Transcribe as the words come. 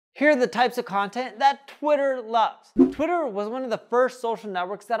Here are the types of content that Twitter loves. Twitter was one of the first social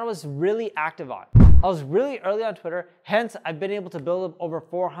networks that I was really active on. I was really early on Twitter, hence I've been able to build up over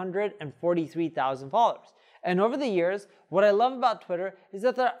 443,000 followers. And over the years, what I love about Twitter is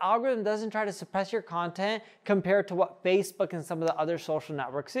that their algorithm doesn't try to suppress your content compared to what Facebook and some of the other social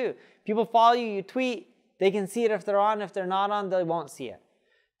networks do. People follow you, you tweet, they can see it if they're on, if they're not on, they won't see it.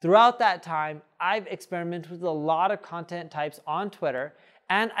 Throughout that time, I've experimented with a lot of content types on Twitter,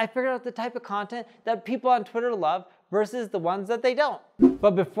 and I figured out the type of content that people on Twitter love versus the ones that they don't.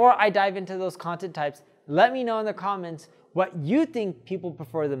 But before I dive into those content types, let me know in the comments what you think people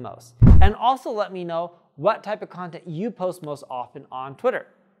prefer the most. And also let me know what type of content you post most often on Twitter.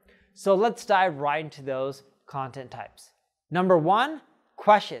 So let's dive right into those content types. Number one,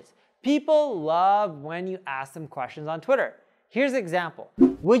 questions. People love when you ask them questions on Twitter. Here's an example.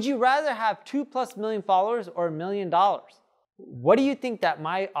 Would you rather have 2+ million followers or $1 million? What do you think that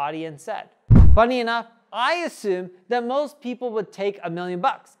my audience said? Funny enough, I assume that most people would take $1 million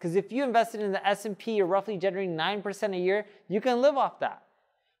because if you invested in the S&P, you're roughly generating 9% a year, you can live off that.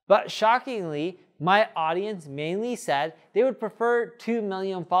 But shockingly, my audience mainly said they would prefer 2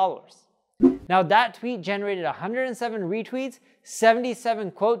 million followers. Now that tweet generated 107 retweets,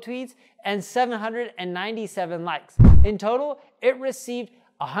 77 quote tweets, and 797 likes. In total, it received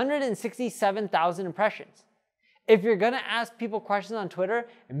 167,000 impressions. If you're gonna ask people questions on Twitter,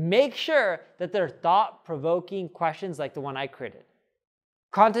 make sure that they're thought-provoking questions like the one I created.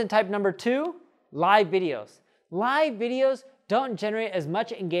 Content type number two, live videos. Live videos don't generate as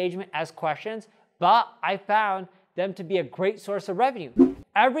much engagement as questions, but I found them to be a great source of revenue.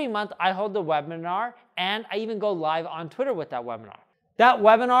 Every month I hold a webinar and I even go live on Twitter with that webinar. That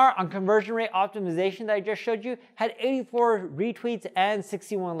webinar on conversion rate optimization that I just showed you had 84 retweets and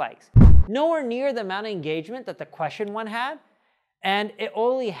 61 likes. Nowhere near the amount of engagement that the question one had, and it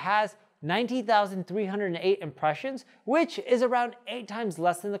only has 19,308 impressions, which is around 8 times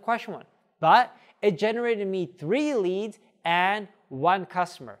less than the question one. But it generated me 3 leads and 1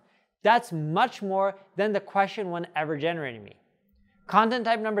 customer. That's much more than the question one ever generated me. Content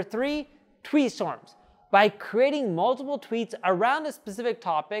type number 3, tweet storms. By creating multiple tweets around a specific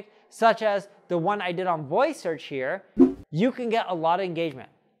topic, such as the one I did on voice search here, you can get a lot of engagement.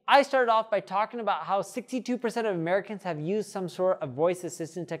 I started off by talking about how 62% of Americans have used some sort of voice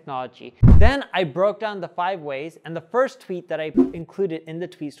assistant technology. Then I broke down the 5 ways, and the first tweet that I included in the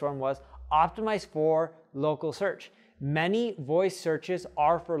tweet storm was optimized for local search. Many voice searches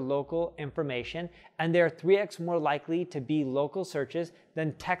are for local information, and they're 3x more likely to be local searches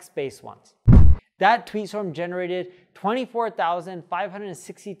than text-based ones. That tweet storm generated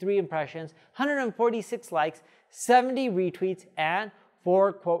 24,563 impressions, 146 likes, 70 retweets, and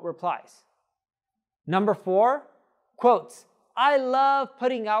 4 quote replies. Number 4, quotes. I love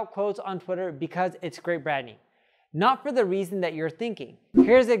putting out quotes on Twitter because it's great branding. Not for the reason that you're thinking.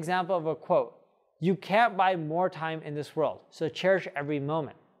 Here's an example of a quote. You can't buy more time in this world, so cherish every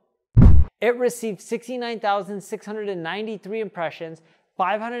moment. It received 69,693 impressions,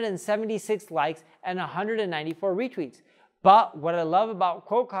 576 likes, and 194 retweets. But what I love about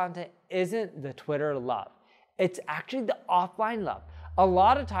quote content isn't the Twitter love. It's actually the offline love. A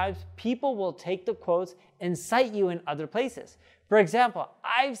lot of times, people will take the quotes and cite you in other places. For example,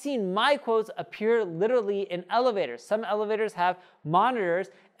 I've seen my quotes appear literally in elevators. Some elevators have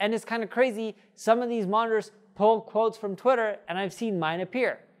monitors, and it's kind of crazy. Some of these monitors pull quotes from Twitter, and I've seen mine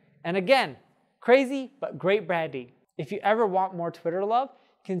appear. And again, crazy, but great branding. If you ever want more Twitter love,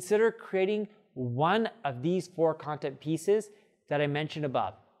 consider creating one of these 4 content pieces that I mentioned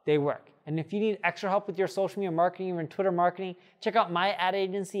above. They work. And if you need extra help with your social media marketing or Twitter marketing, check out my ad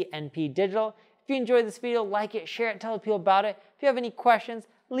agency, NP Digital. If you enjoyed this video, like it, share it, tell people about it. If you have any questions,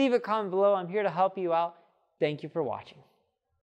 leave a comment below. I'm here to help you out. Thank you for watching.